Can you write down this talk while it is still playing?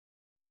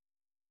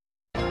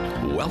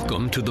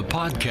Welcome to the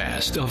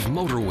podcast of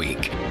Motor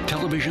Week,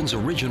 television's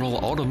original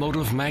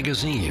automotive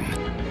magazine.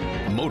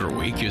 Motor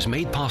Week is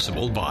made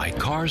possible by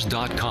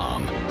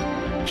Cars.com.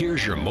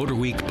 Here's your Motor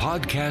Week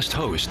podcast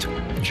host,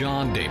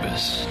 John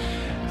Davis.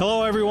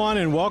 Hello, everyone,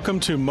 and welcome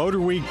to Motor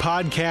Week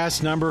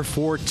podcast number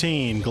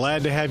 14.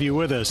 Glad to have you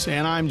with us.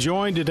 And I'm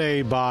joined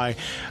today by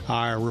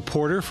our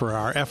reporter for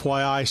our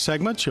FYI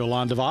segment,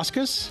 Yolanda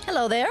Vasquez.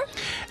 Hello there.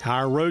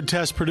 Our road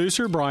test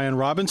producer, Brian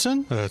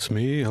Robinson. That's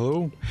me.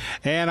 Hello.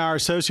 And our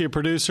associate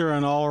producer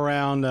and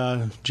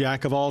all-around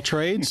jack of all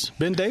trades,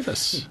 Ben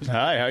Davis.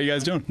 Hi, how you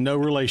guys doing? No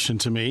relation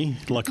to me,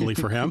 luckily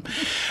for him.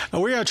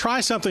 We're going to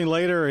try something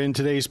later in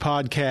today's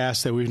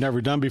podcast that we've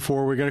never done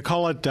before. We're going to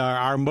call it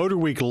our Motor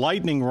Week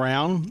Lightning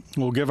Round.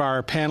 We'll give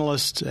our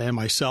panelists and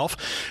myself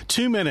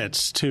 2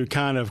 minutes to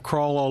kind of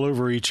crawl all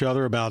over each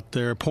other about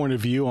their point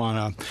of view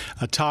on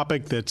a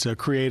topic that's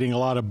creating a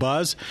lot of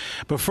buzz.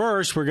 But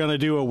first, we're going to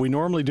do what we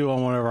normally do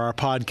on one of our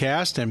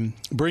podcasts and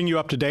bring you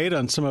up to date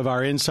on some of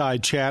our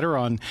inside chatter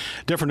on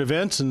different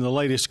events and the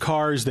latest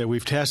cars that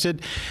we've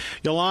tested.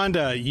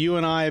 Yolanda, you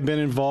and I have been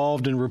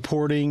involved in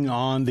reporting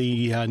on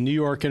the New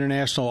York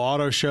International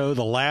Auto Show,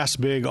 the last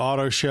big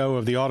auto show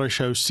of the auto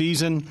show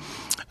season.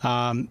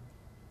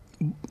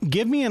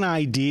 Give me an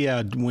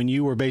idea when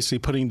you were basically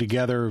putting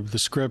together the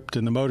script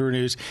and the motor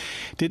news.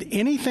 Did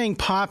anything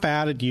pop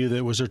out at you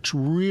that was a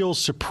real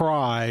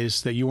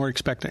surprise that you weren't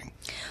expecting?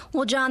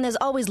 Well, John, there's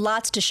always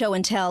lots to show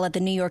and tell at the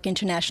New York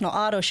International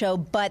Auto Show,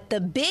 but the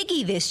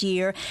biggie this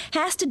year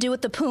has to do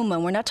with the Puma.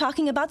 We're not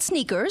talking about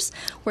sneakers.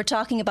 We're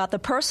talking about the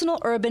Personal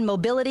Urban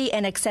Mobility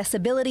and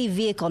Accessibility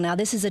Vehicle. Now,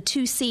 this is a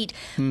two-seat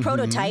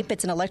prototype.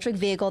 It's an electric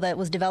vehicle that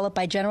was developed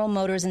by General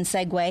Motors and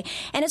Segway,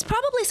 and it's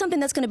probably something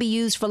that's going to be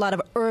used for a lot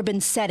of urban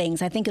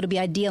settings. I think it'll be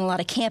ideal in a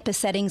lot of campus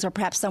settings or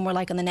perhaps somewhere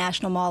like in the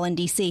National Mall in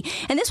D.C.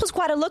 And this was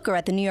quite a looker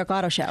at the New York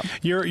Auto Show.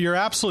 You're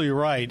absolutely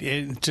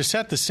right. To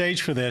set the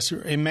stage for this,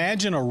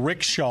 imagine a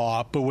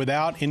rickshaw, but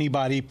without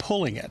anybody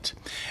pulling it.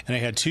 And it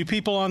had two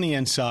people on the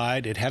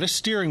inside. It had a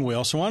steering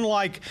wheel. So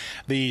unlike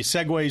the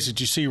Segways that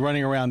you see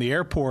running around the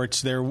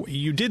airports,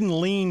 you didn't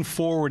lean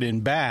forward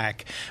and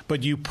back,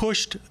 but you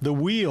pushed the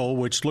wheel,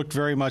 which looked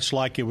very much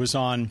like it was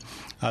on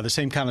the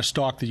same kind of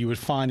stalk that you would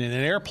find in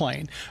an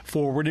airplane,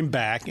 forward and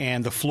back,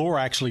 and the floor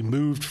actually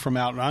moved from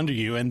out under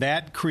you, and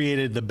that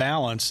created the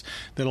balance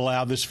that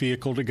allowed this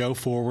vehicle to go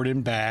forward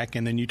and back,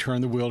 and then you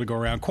turn the wheel to go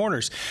around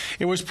corners.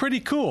 It was pretty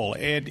cool.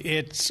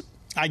 It's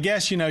I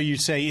guess, you'd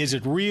say, is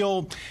it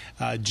real?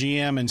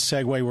 GM and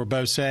Segway were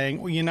both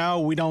saying,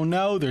 well, we don't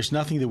know. There's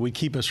nothing that would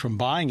keep us from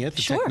buying it.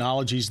 The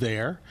technology's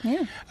there.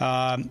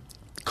 Yeah.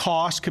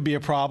 Cost could be a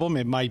problem.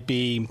 It might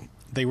be,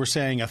 they were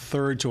saying, a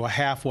third to a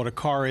half what a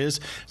car is.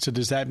 So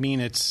does that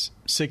mean it's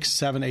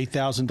 $6,000, $7,000,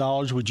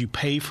 $8,000? Would you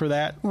pay for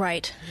that?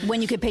 Right.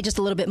 When you could pay just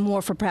a little bit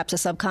more for perhaps a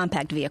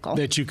subcompact vehicle.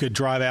 That you could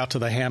drive out to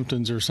the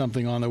Hamptons or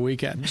something on the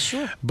weekend.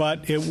 Sure.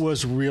 But it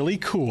was really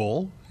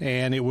cool,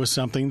 and it was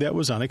something that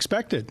was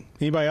unexpected.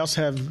 Anybody else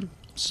have...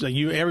 So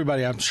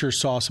everybody, I'm sure,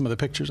 saw some of the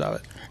pictures of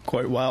it.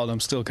 Quite wild. I'm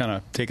still kind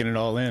of taking it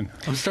all in.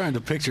 I'm starting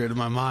to picture it in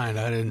my mind.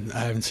 I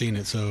haven't seen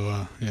it,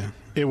 so yeah.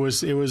 It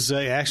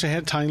actually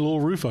had a tiny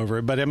little roof over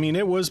it, but I mean,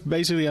 it was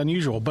basically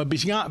unusual. But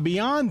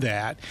beyond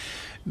that,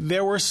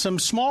 there was some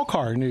small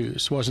car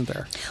news, wasn't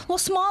there? Well,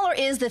 smaller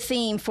is the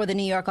theme for the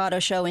New York Auto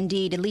Show,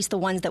 indeed, at least the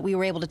ones that we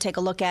were able to take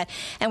a look at.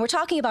 And we're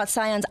talking about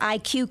Scion's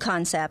IQ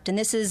concept. And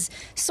this is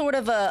sort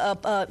of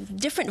a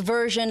different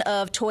version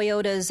of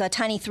Toyota's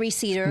tiny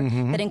three-seater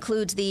that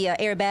includes the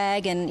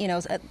airbag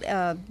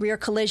and, rear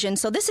collision.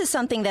 So this is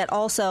something that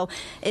also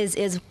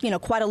is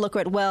quite a looker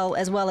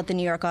as well at the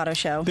New York Auto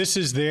Show. This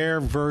is their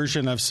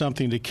version of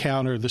something to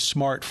counter the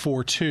Smart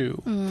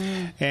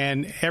 4.2.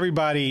 And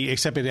everybody,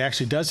 except it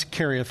actually does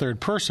carry a third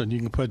person. You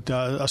can put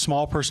a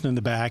small person in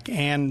the back,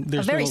 and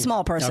there's a very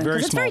small person.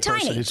 It's very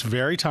tiny. It's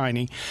very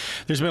tiny.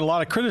 There's been a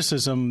lot of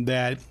criticism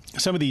that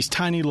some of these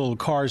tiny little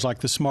cars like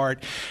the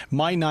Smart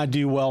might not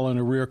do well in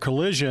a rear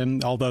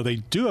collision, although they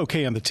do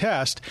okay on the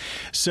test.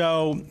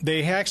 So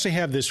they actually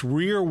have this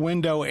rear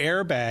window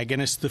airbag,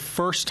 and it's the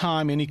first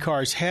time any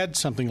car's had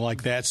something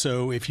like that.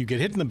 So if you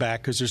get hit in the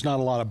back, because there's not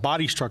a lot of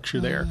body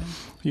structure there,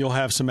 you'll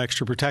have some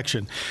extra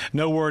protection.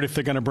 No word if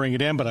they're going to bring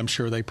it in, but I'm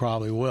sure they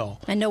probably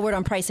will. And no word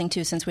on pricing,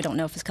 too, since we don't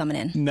know if it's coming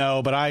in.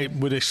 No, but I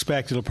would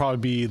expect it'll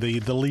probably be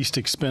the least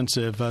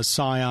expensive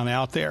Scion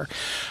out there.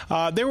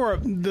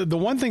 The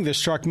one thing that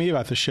struck me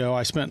about the show,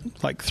 I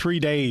spent like 3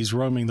 days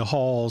roaming the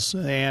halls,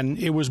 and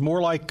it was more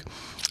like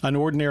an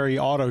ordinary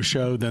auto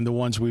show than the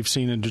ones we've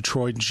seen in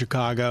Detroit and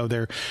Chicago.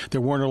 There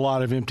weren't a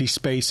lot of empty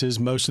spaces.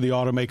 Most of the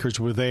automakers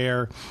were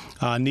there.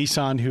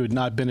 Nissan, who had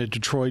not been at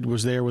Detroit,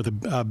 was there with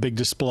a big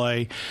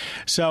display.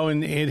 So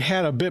it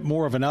had a bit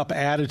more of an up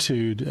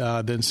attitude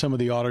than some of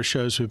the auto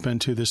shows we've been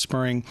to this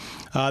spring.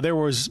 There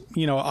was,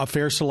 a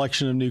fair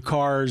selection of new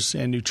cars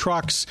and new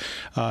trucks,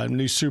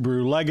 new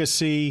Subaru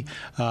Legacy,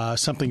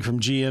 something from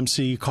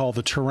GMC called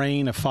the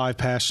Terrain, a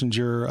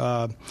 5-passenger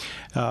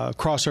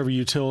crossover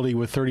utility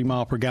with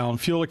 30-mile-per-gallon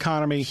fuel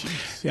economy,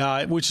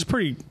 which is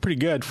pretty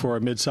good for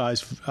a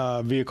mid-sized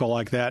vehicle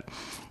like that.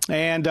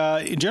 And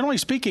generally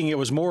speaking, it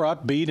was more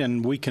upbeat,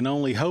 and we can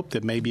only hope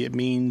that maybe it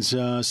means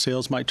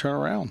sales might turn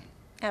around.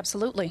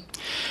 Absolutely.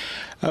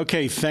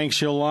 Okay,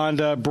 thanks,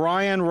 Yolanda.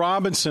 Brian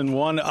Robinson,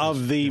 one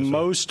of the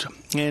most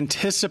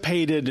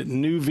anticipated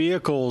new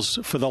vehicles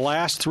for the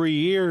last 3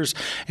 years,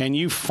 and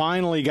you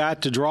finally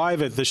got to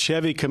drive it, the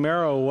Chevy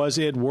Camaro. Was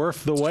it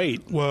worth the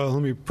wait? Well,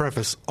 let me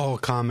preface all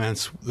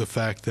comments with the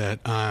fact that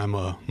I'm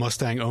a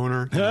Mustang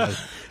owner. And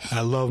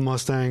I love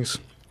Mustangs.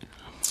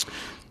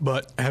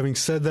 But having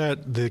said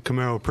that, the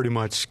Camaro pretty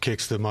much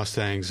kicks the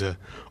Mustang's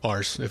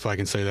arse, if I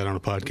can say that on a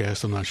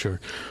podcast. I'm not sure.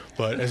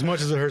 But as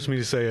much as it hurts me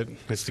to say it,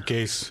 it's the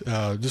case.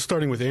 Just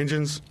starting with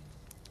engines,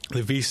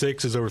 the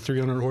V6 is over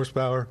 300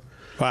 horsepower.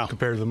 Wow.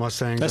 Compared to the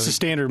Mustangs. That's the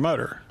standard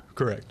motor.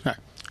 Correct. All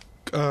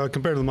right.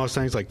 Compared to the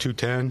Mustangs, like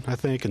 210, I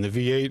think, and the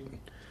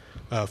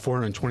V8,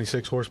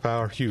 426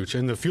 horsepower, huge.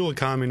 And the fuel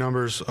economy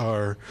numbers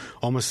are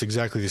almost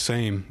exactly the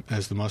same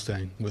as the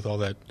Mustang with all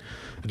that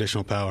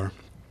additional power.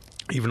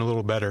 Even a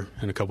little better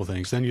in a couple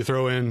things. Then you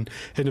throw in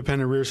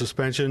independent rear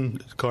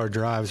suspension. The car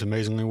drives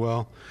amazingly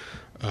well.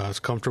 It's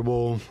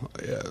comfortable.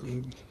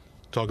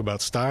 Talk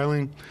about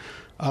styling.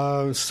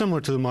 Similar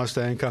to the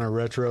Mustang, kind of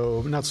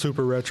retro, not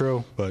super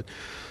retro, but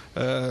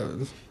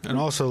and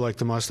also like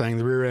the Mustang,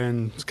 the rear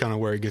end is kind of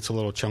where it gets a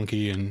little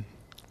chunky and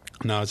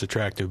not as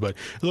attractive, but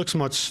it looks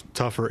much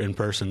tougher in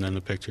person than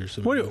the pictures.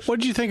 What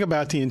did you think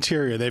about the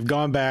interior? They've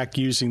gone back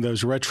using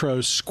those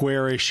retro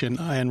squarish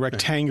and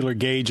rectangular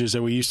gauges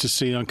that we used to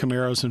see on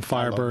Camaros and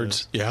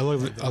Firebirds.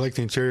 I like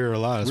the interior a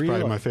lot. It's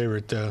probably my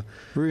favorite.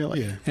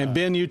 Really? Yeah. And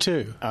Ben, you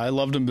too? I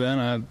loved him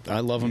then.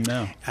 I love him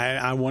now.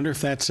 I wonder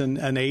if that's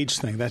an age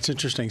thing. That's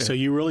interesting. So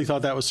you really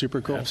thought that was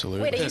super cool?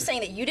 Absolutely. Wait, are you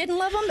saying that you didn't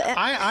love them?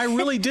 I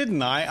really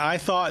didn't. I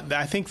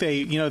think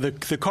they,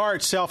 the car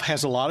itself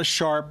has a lot of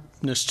sharpness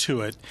to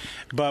it,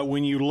 but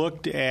when you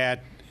looked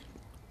at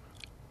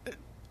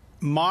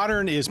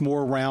modern is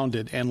more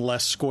rounded and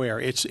less square.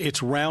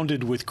 It's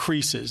rounded with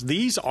creases.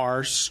 These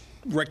are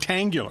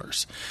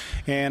rectangulars,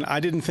 and I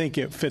didn't think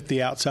it fit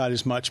the outside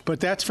as much. But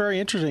that's very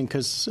interesting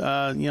because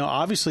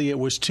obviously it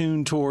was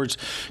tuned towards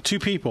two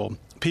people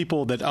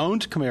that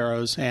owned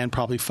Camaros and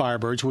probably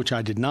Firebirds, which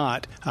I did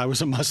not. I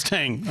was a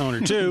Mustang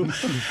owner too,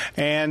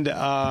 and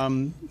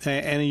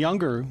a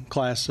younger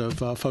class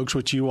of folks,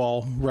 which you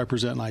all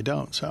represent and I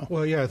don't. So,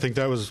 well, yeah, I think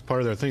that was part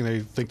of their thing.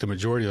 They think the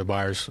majority of the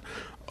buyers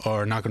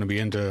are not going to be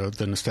into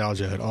the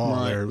nostalgia at all.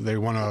 Right. They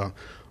want a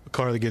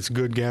car that gets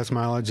good gas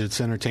mileage.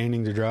 It's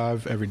entertaining to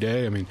drive every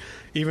day. I mean,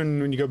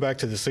 even when you go back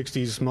to the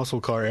 60s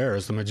muscle car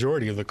eras, the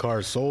majority of the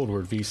cars sold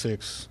were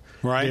V6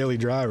 daily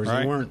drivers.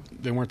 Right.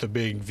 They weren't the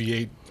big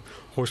V8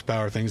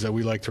 horsepower things that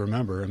we like to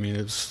remember. I mean,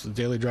 it's a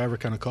daily driver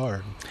kind of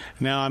car.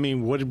 Now, I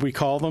mean, what did we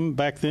call them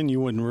back then? You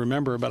wouldn't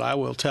remember, but I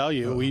will tell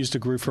you. We used to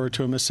refer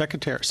to them as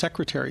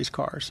secretaries'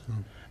 cars.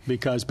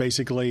 Because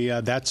basically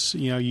that's,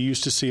 you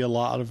used to see a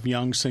lot of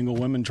young single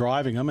women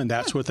driving them, and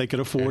that's what they could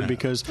afford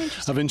because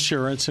of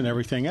insurance and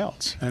everything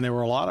else. And there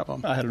were a lot of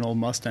them. I had an old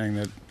Mustang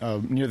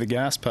that near the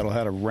gas pedal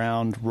had a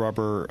round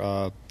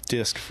rubber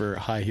disc for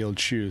high-heeled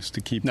shoes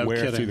to keep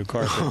wear through the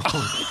carpet.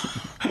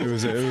 It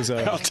was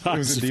a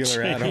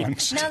dealer add-on.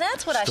 Now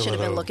that's what I should have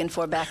been looking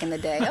for back in the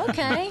day.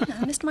 Okay,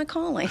 I missed my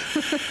calling.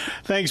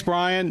 Thanks,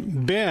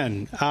 Brian.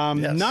 Ben,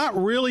 Yes.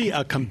 Not really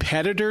a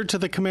competitor to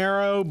the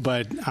Camaro,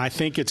 but I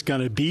think it's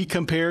going to be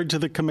compared to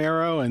the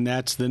Camaro, and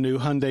that's the new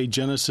Hyundai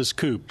Genesis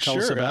Coupe. Tell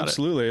us about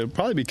absolutely. It'll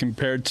probably be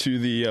compared to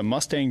the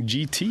Mustang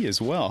GT as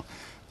well.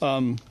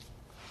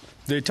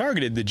 They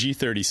targeted the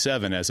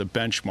G37 as a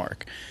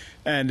benchmark.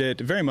 And it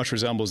very much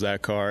resembles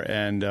that car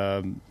and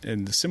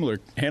the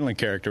similar handling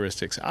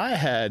characteristics. I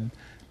had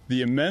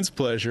the immense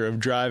pleasure of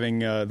driving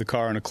the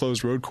car on a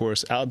closed road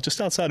course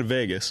just outside of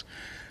Vegas.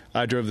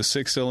 I drove the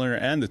 6-cylinder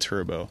and the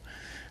turbo.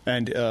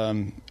 And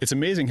it's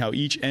amazing how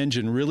each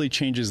engine really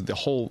changes the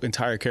whole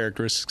entire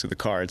characteristics of the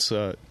car.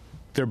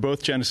 They're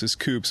both Genesis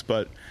coupes,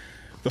 but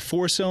the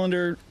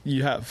 4-cylinder,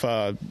 you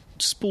have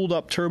spooled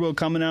up turbo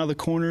coming out of the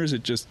corners.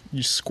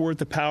 You squirt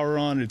the power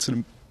on. It's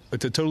a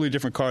totally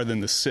different car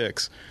than the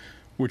 6.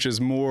 Which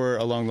is more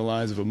along the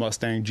lines of a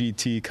Mustang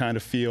GT kind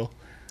of feel.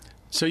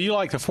 So you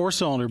like the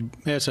 4-cylinder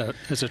as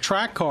a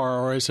track car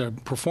or as a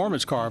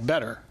performance car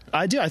better?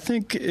 I do. I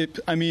think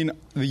the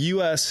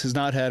U.S. has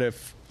not had a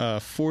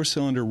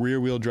 4-cylinder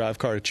rear-wheel drive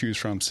car to choose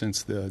from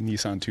since the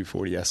Nissan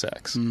 240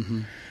 SX.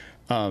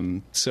 Mm-hmm.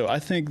 So I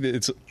think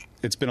that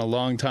it's been a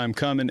long time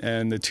coming,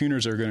 and the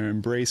tuners are going to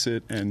embrace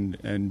it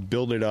and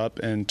build it up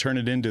and turn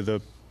it into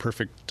the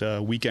perfect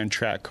weekend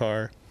track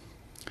car /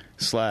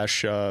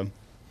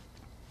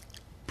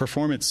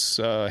 performance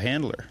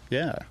handler.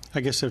 Yeah,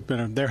 I guess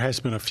there has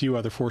been a few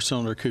other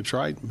 4-cylinder coupes,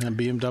 right? And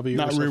BMW,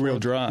 not rear-wheel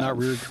drive. Not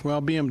rear.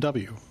 Well,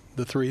 BMW,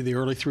 the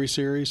early 3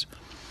 Series.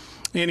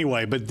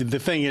 Anyway, but the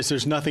thing is,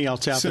 there's nothing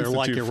else out there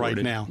like it right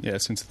now. Yeah,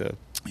 since the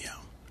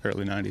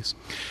early 90s.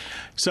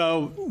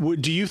 So,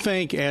 do you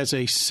think as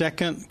a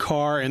second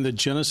car in the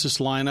Genesis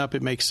lineup,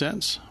 it makes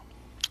sense?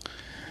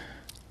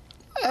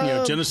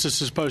 Genesis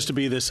is supposed to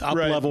be this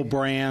up-level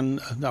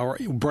brand, or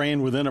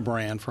brand within a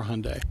brand for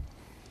Hyundai.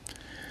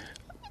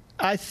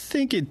 I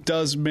think it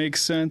does make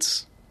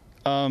sense.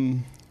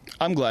 I'm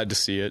glad to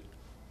see it.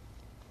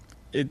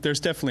 There's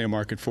definitely a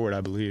market for it,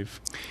 I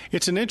believe.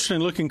 It's an interesting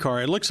looking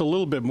car. It looks a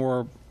little bit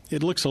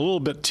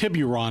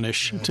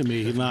Tiburon-ish to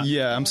me.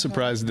 I'm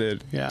surprised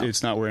that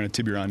it's not wearing a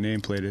Tiburon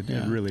nameplate.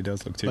 It really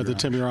does look Tiburon. But the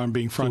Tiburon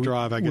being front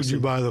drive, I guess. Would you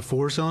buy the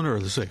 4-cylinder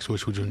or the 6?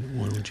 Which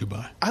one would you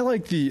buy? I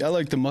like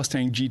the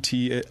Mustang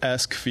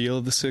GT-esque feel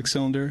of the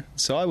 6-cylinder,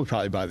 so I would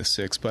probably buy the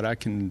 6. But I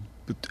can,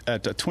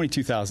 at a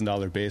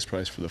 $22,000 base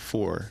price for the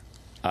 4,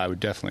 I would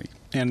definitely.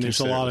 And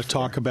there's a lot of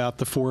talk about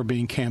the 4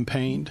 being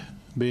campaigned,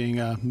 being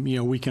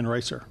a weekend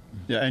racer.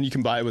 Yeah, and you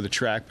can buy it with a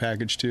track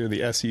package too,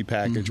 the SE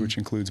package, which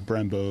includes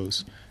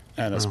Brembos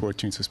and a sport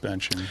tune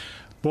suspension.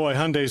 Boy,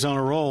 Hyundai's on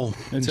a roll.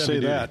 And say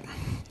that.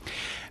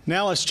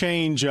 Now let's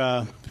change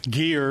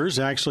gears.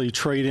 Actually,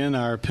 trade in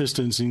our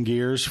pistons and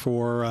gears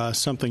for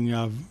something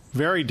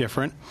very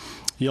different.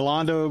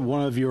 Yolanda,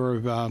 one of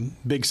your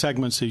big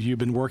segments that you've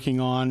been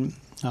working on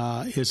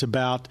is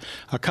about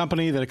a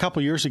company that a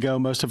couple years ago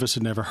most of us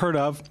had never heard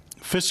of,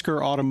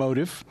 Fisker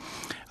Automotive.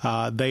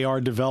 They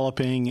are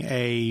developing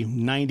a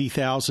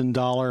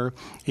 $90,000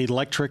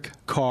 electric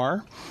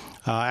car.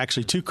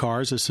 Actually, 2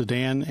 cars, a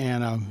sedan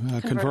and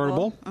a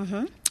convertible.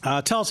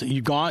 Tell us,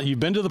 you've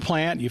been to the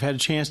plant, you've had a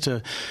chance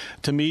to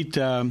meet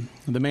the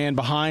man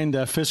behind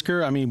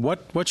Fisker. I mean,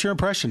 what's your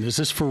impression? Is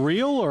this for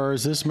real or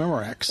is this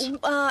Memorex?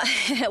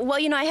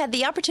 Well, I had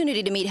the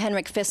opportunity to meet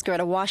Henrik Fisker at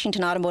a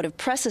Washington Automotive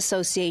Press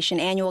Association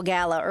annual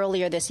gala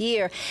earlier this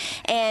year,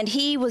 and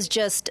he was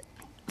just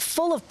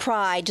full of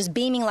pride, just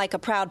beaming like a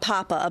proud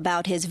papa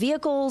about his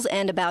vehicles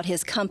and about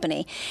his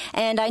company.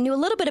 And I knew a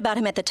little bit about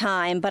him at the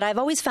time, but I've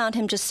always found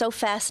him just so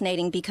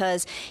fascinating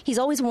because he's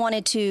always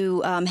wanted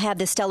to have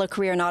this stellar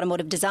career in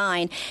automotive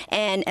design.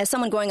 And as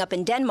someone growing up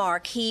in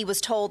Denmark, he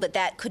was told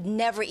that could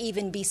never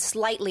even be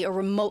slightly or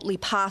remotely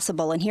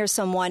possible. And here's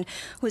someone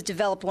who has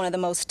developed one of the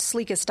most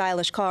sleekest,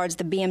 stylish cars,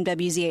 the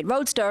BMW Z8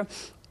 Roadster.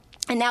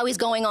 And now he's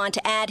going on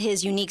to add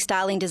his unique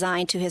styling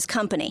design to his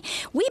company.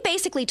 We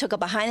basically took a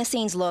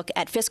behind-the-scenes look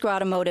at Fisker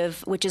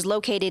Automotive, which is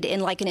located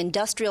in like an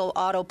industrial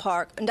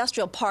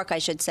park, I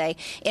should say,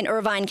 in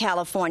Irvine,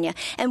 California.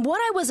 And what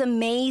I was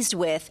amazed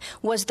with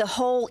was the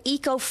whole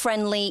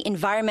eco-friendly,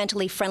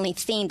 environmentally friendly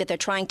theme that they're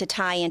trying to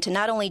tie into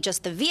not only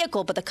just the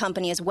vehicle, but the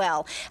company as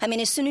well. I mean,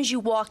 as soon as you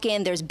walk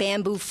in, there's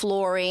bamboo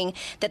flooring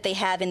that they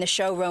have in the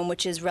showroom,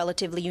 which is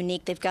relatively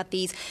unique. They've got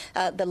these,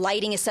 the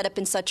lighting is set up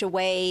in such a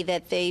way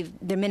that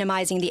they're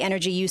minimizing the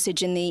energy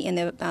usage in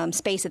the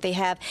space that they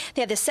have.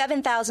 They have the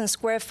 7,000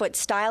 square foot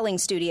styling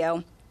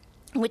studio,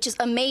 which is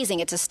amazing.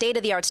 It's a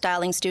state-of-the-art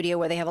styling studio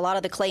where they have a lot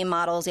of the clay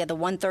models. They have the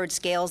 1/3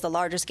 scales, the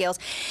larger scales,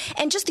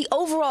 and just the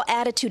overall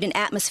attitude and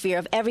atmosphere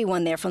of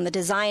everyone there, from the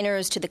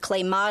designers to the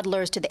clay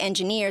modelers to the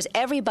engineers.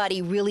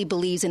 Everybody really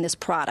believes in this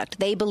product.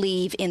 They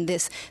believe in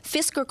this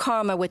Fisker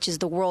Karma, which is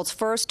the world's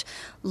first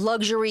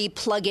luxury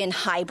plug-in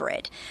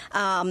hybrid.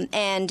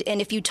 And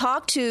if you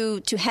talk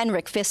to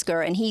Henrik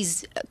Fisker, and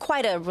he's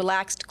quite a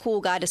relaxed,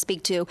 cool guy to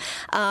speak to,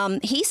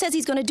 he says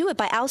he's going to do it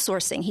by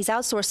outsourcing. He's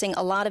outsourcing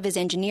a lot of his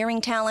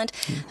engineering talent.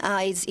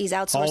 He's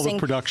outsourcing all the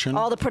production.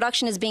 All the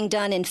production is being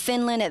done in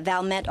Finland at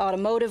Valmet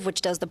Automotive, which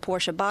does the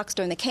Porsche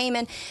Boxster and the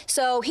Cayman.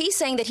 So he's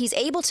saying that he's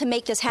able to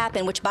make this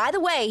happen, which, by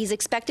the way, he's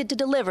expected to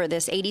deliver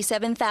this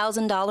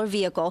 $87,000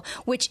 vehicle,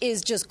 which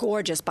is just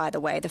gorgeous, by the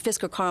way. The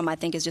Fisker Karma, I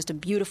think, is just a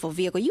beautiful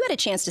vehicle. You had a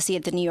chance to see it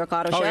at the New York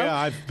Auto Show. Oh,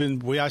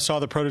 yeah. I saw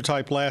the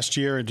prototype last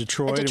year in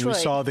Detroit, and we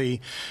saw the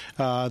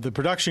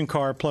production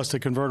car plus the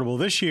convertible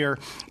this year.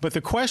 But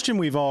the question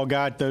we've all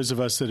got, those of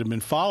us that have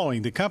been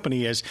following the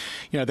company, is,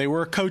 they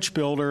were a coach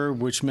builder,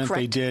 which meant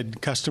Correct. they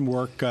did custom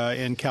work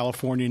in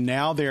California.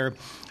 Now they're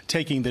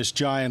taking this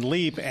giant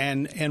leap,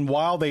 and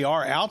while they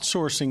are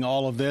outsourcing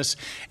all of this,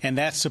 and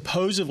that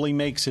supposedly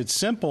makes it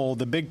simple,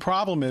 the big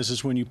problem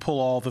is when you pull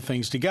all the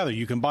things together.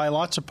 You can buy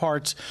lots of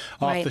parts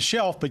off the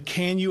shelf, but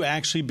can you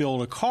actually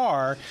build a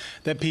car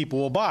that people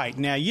will buy?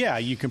 Now, yeah,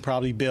 you can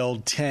probably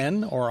build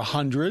 10 or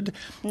 100.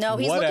 No,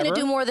 he's whatever. looking to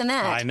do more than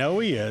that. I know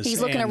he is. He's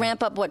looking to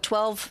ramp up,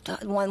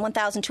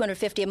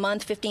 1,250 a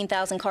month,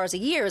 15,000 cars a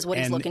year is what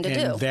he's looking to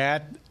do. And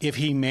that, if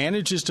he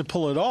manages to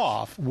pull it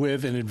off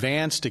with an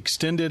advanced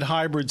extended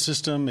hybrid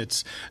system,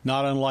 it's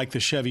not unlike the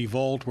Chevy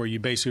Volt, where you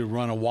basically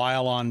run a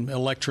while on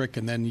electric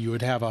and then you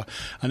would have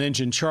an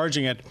engine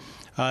charging it.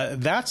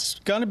 That's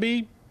going to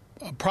be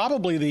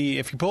probably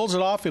if he pulls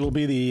it off, it'll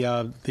be the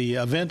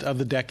event of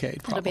the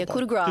decade. Probably. It'll be a coup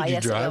de grace. Did you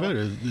yes, drive it?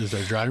 Is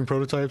there driving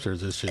prototypes, or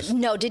is this just...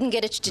 No, didn't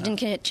get a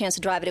chance to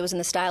drive it. It was in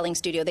the styling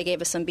studio. They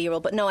gave us some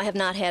B-roll, but no, I have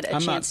not had a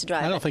chance to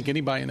drive it. I don't think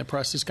anybody in the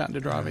press has gotten to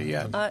drive it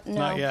yet. No,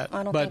 not yet.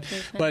 I don't think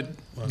we've had. But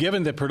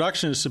given that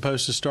production is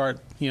supposed to start,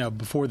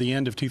 before the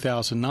end of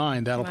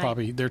 2009, that'll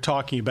probably, they're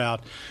talking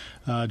about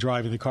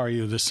driving the car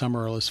either this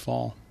summer or this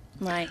fall.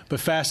 Right.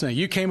 But fascinating.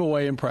 You came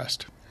away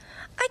impressed.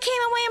 I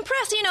came away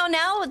impressed.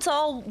 Now it's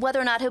all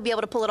whether or not he'll be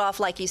able to pull it off,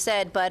 like you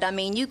said. But,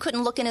 you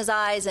couldn't look in his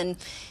eyes. And,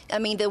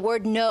 the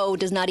word no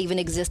does not even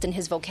exist in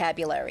his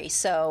vocabulary.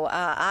 So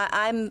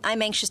I'm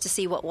anxious to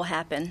see what will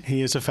happen.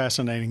 He is a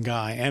fascinating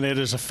guy, and it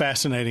is a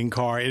fascinating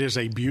car. It is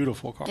a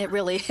beautiful car. It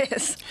really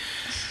is.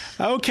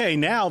 Okay,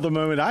 now the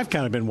moment I've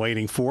kind of been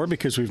waiting for,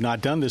 because we've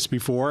not done this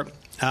before,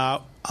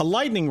 a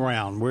lightning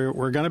round.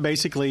 We're going to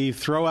basically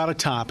throw out a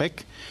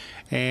topic,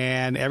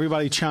 and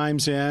everybody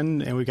chimes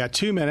in, and we've got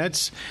 2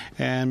 minutes.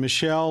 And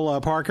Michelle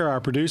Parker,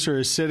 our producer,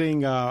 is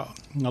sitting a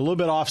little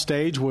bit off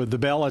stage with the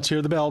bell. Let's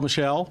hear the bell,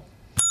 Michelle.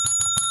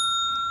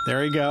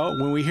 There you go.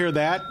 When we hear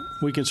that,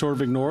 we can sort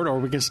of ignore it, or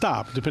we can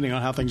stop, depending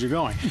on how things are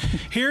going.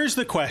 Here's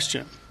the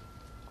question.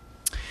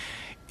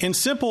 In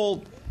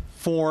simple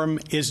form,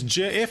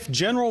 if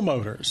General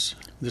Motors,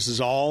 this is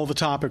all the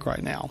topic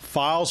right now,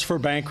 files for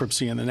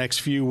bankruptcy in the next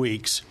few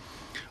weeks,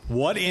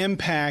 what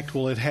impact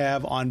will it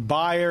have on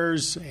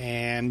buyers?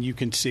 And you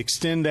can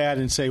extend that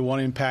and say, what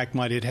impact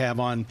might it have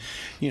on,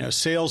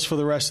 sales for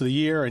the rest of the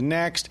year and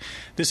next?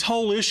 This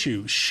whole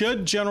issue,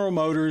 should General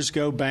Motors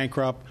go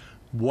bankrupt,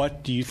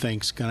 what do you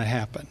think is going to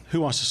happen?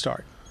 Who wants to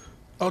start?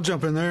 I'll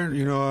jump in there.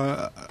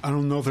 I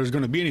don't know if there's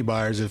going to be any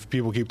buyers if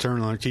people keep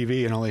turning on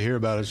TV and all they hear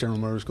about is General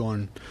Motors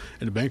going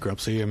into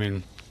bankruptcy. I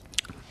mean,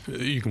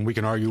 we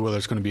can argue whether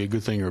it's going to be a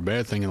good thing or a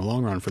bad thing in the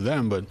long run for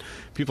them, but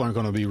people aren't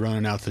going to be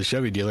running out to the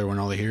Chevy dealer when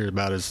all they hear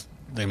about is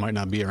they might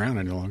not be around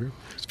any longer.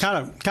 It's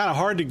kind of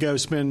hard to go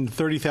spend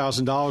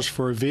 $30,000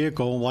 for a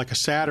vehicle like a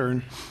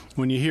Saturn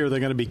when you hear they're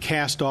going to be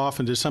cast off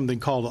into something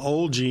called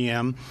old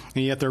GM,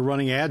 and yet they're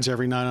running ads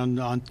every night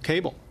on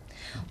cable.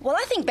 Well,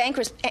 I think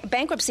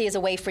bankruptcy is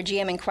a way for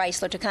GM and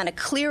Chrysler to kind of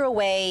clear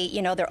away,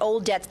 their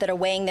old debts that are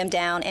weighing them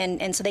down,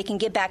 and so they can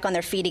get back on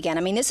their feet again.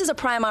 I mean, this is a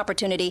prime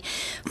opportunity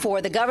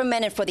for the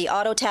government and for the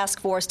Auto Task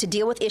Force to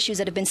deal with issues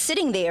that have been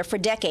sitting there for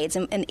decades.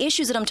 And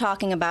issues that I'm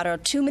talking about are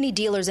too many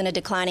dealers in a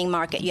declining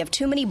market. You have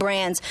too many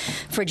brands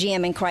for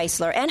GM and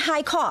Chrysler, and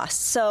high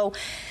costs. So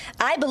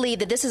I believe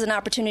that this is an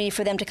opportunity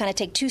for them to kind of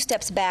take 2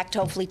 steps back to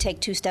hopefully take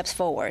 2 steps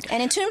forward.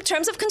 And in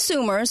terms of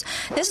consumers,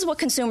 this is what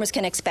consumers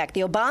can expect.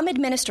 The Obama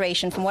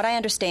administration, from what I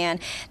understand,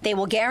 they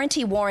will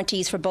guarantee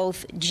warranties for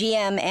both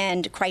GM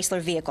and Chrysler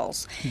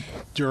vehicles.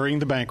 During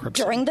the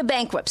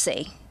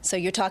bankruptcy. So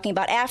you're talking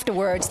about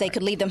afterwards, they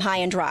could leave them high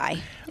and dry.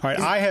 All right.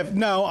 I have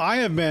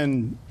not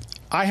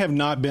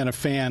been a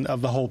fan of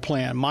the whole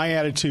plan. My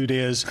attitude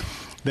is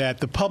that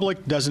the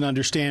public doesn't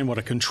understand what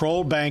a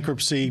controlled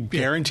bankruptcy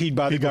guaranteed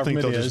by the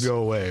government think they'll is. Just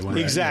go away.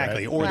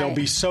 Exactly. Or they'll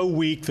be so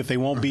weak that they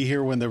won't be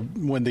here when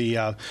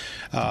the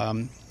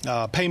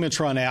payments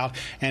run out.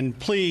 And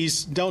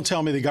please don't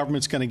tell me the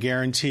government's going to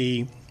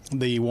guarantee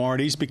the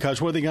warranties,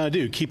 because what are they going to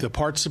do? Keep the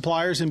parts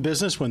suppliers in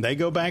business when they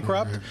go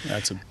bankrupt?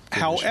 That's a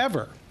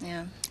However,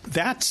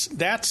 there's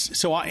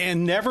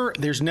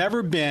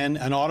never been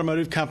an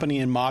automotive company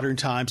in modern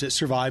times that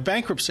survived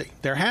bankruptcy.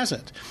 There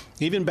hasn't,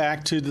 even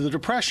back to the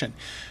Depression.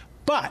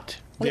 But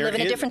we live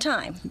in a different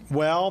time.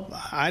 Well,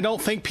 I don't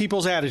think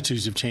people's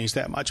attitudes have changed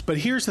that much. But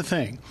here's the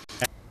thing.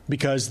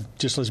 Because,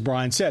 just as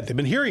Brian said, they've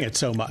been hearing it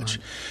so much.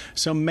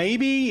 So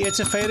maybe it's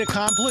a fait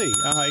accompli.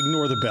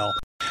 Ignore the bell.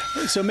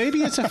 So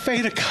maybe it's a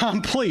fait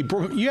accompli.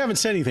 You haven't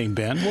said anything,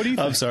 Ben. What do you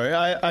think? I'm sorry.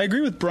 I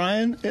agree with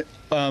Brian.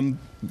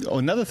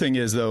 Another thing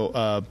is,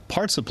 though,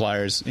 parts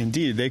suppliers,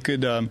 indeed, they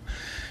could have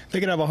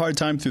a hard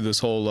time through this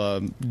whole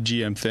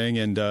GM thing,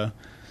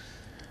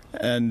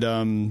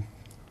 and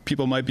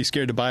people might be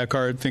scared to buy a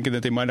car thinking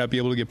that they might not be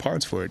able to get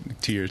parts for it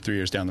 2 years, 3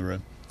 years down the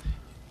road.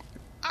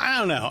 I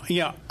don't know.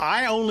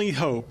 I only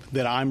hope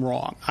that I'm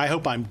wrong. I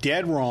hope I'm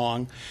dead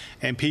wrong,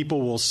 and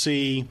people will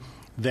see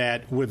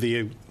that with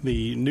the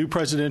new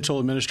presidential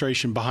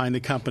administration behind the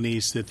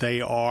companies, that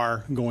they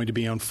are going to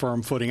be on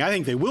firm footing. I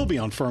think they will be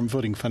on firm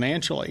footing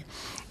financially,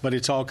 but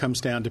it all comes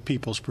down to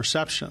people's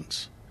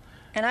perceptions.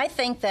 And I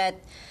think that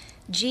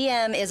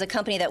GM is a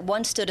company that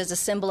once stood as a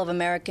symbol of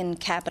American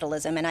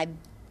capitalism, and I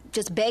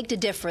just beg to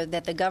differ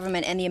that the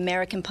government and the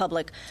American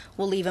public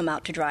will leave them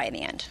out to dry in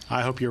the end.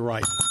 I hope you're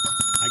right.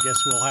 I guess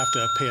we'll have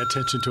to pay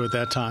attention to it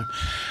that time.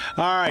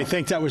 All right. I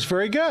think that was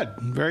very good.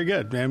 Very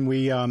good.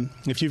 And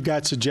if you've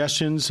got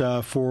suggestions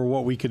for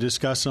what we could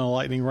discuss in a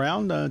lightning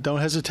round, don't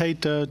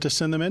hesitate to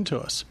send them in to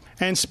us.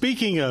 And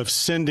speaking of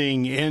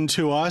sending in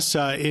to us,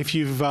 if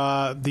you've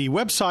the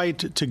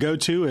website to go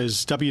to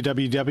is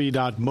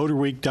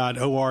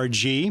www.motorweek.org.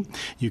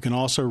 You can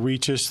also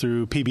reach us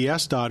through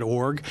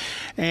pbs.org.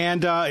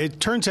 And it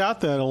turns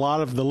out that a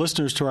lot of the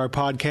listeners to our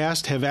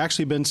podcast have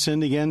actually been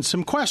sending in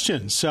some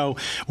questions. So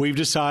we've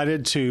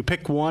decided to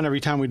pick one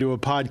every time we do a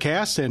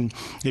podcast. And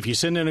if you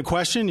send in a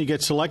question, you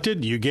get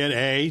selected. You get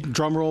a,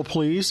 drum roll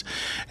please,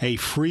 a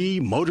free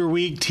Motor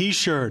Week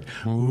T-shirt.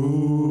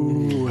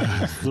 Ooh.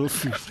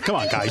 Come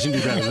on, guys, you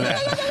can do better than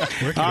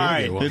that. All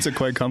right. It's a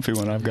quite comfy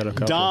one. I've got a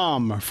couple.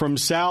 Dom from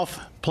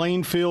South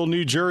Plainfield,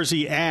 New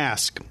Jersey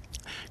asks,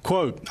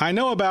 quote, I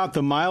know about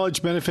the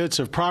mileage benefits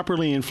of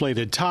properly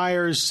inflated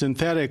tires,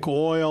 synthetic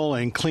oil,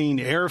 and clean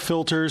air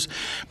filters,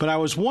 but I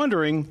was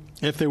wondering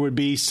if there would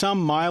be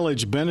some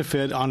mileage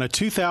benefit on a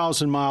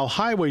 2,000-mile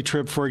highway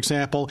trip, for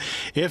example,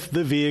 if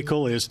the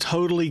vehicle is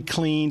totally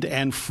cleaned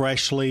and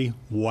freshly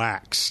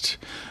waxed.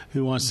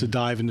 Who wants to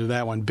dive into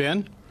that one?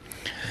 Ben?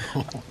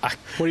 What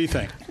do you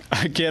think?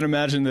 I can't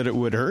imagine that it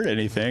would hurt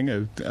anything.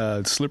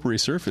 A slippery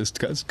surface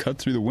cut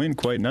through the wind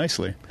quite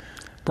nicely.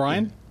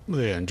 Brian?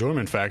 The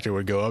enjoyment factor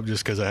would go up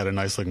just because I had a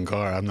nice-looking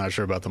car. I'm not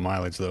sure about the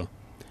mileage, though.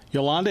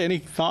 Yolanda, any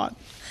thought?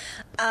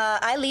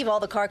 I leave all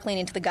the car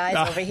cleaning to the guys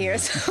over here.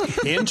 So.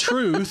 In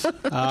truth,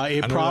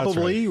 it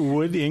probably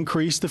would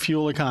increase the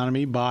fuel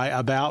economy by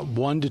about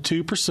 1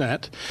 to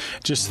 2%.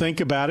 Just think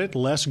about it: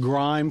 less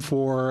grime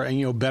for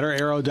better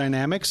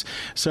aerodynamics.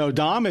 So,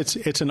 Dom,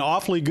 it's an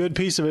awfully good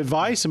piece of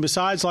advice. And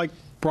besides, like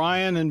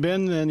Brian and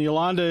Ben and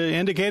Yolanda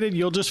indicated,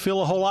 you'll just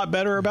feel a whole lot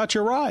better about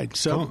your ride.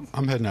 So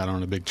I'm heading out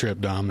on a big trip,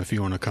 Dom, if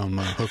you want to come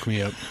hook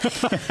me up.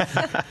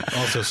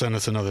 Also, send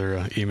us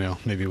another email.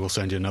 Maybe we'll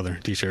send you another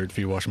T-shirt if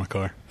you wash my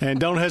car. And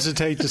don't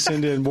hesitate to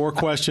send in more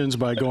questions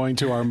by going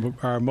to our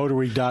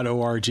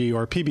motorweek.org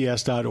or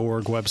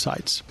pbs.org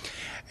websites.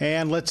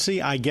 And let's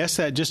see, I guess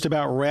that just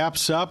about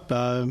wraps up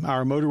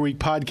our Motor Week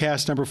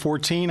podcast number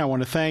 14. I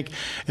want to thank,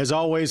 as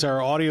always,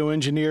 our audio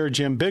engineer,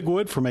 Jim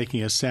Bigwood, for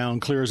making us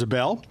sound clear as a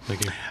bell.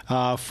 Thank you.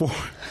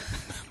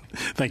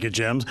 Thank you,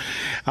 Jim.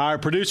 Our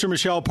producer,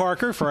 Michelle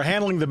Parker, for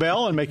handling the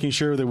bell and making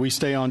sure that we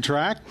stay on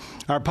track.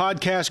 Our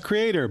podcast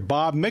creator,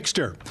 Bob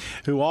Mixter,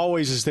 who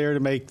always is there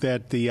to make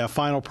that the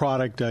final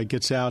product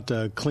gets out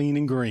clean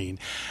and green.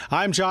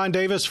 I'm John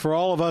Davis. For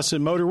all of us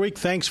at Motor Week,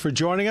 thanks for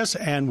joining us,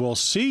 and we'll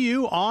see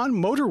you on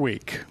Motor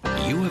Week.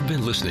 You have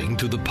been listening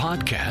to the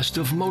podcast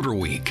of Motor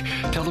Week,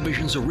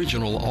 television's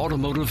original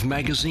automotive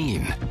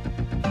magazine.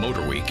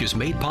 Motor Week is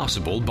made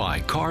possible by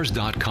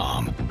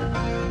Cars.com.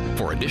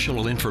 For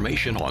additional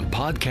information on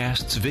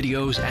podcasts,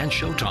 videos, and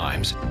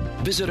showtimes,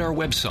 visit our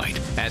website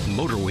at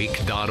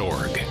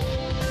motorweek.org.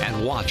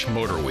 And watch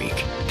Motor Week,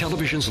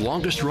 television's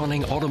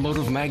longest-running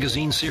automotive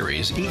magazine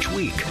series each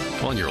week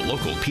on your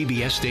local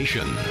PBS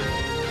station.